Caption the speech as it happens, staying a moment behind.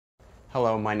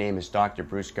Hello, my name is Dr.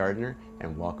 Bruce Gardner,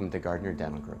 and welcome to Gardner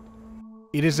Dental Group.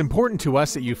 It is important to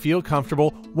us that you feel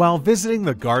comfortable while visiting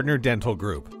the Gardner Dental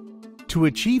Group. To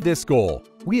achieve this goal,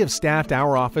 we have staffed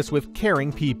our office with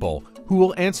caring people who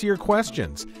will answer your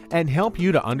questions and help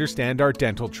you to understand our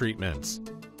dental treatments.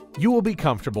 You will be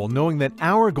comfortable knowing that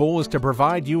our goal is to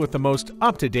provide you with the most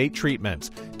up-to-date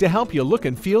treatments to help you look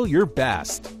and feel your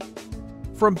best.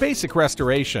 From basic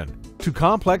restoration to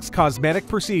complex cosmetic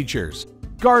procedures,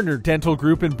 Gardner Dental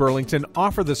Group in Burlington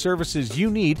offer the services you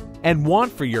need and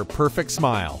want for your perfect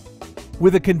smile.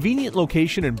 With a convenient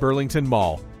location in Burlington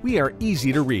Mall, we are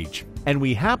easy to reach, and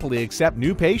we happily accept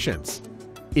new patients.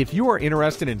 If you are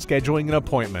interested in scheduling an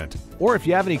appointment, or if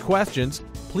you have any questions,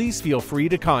 please feel free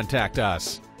to contact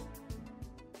us.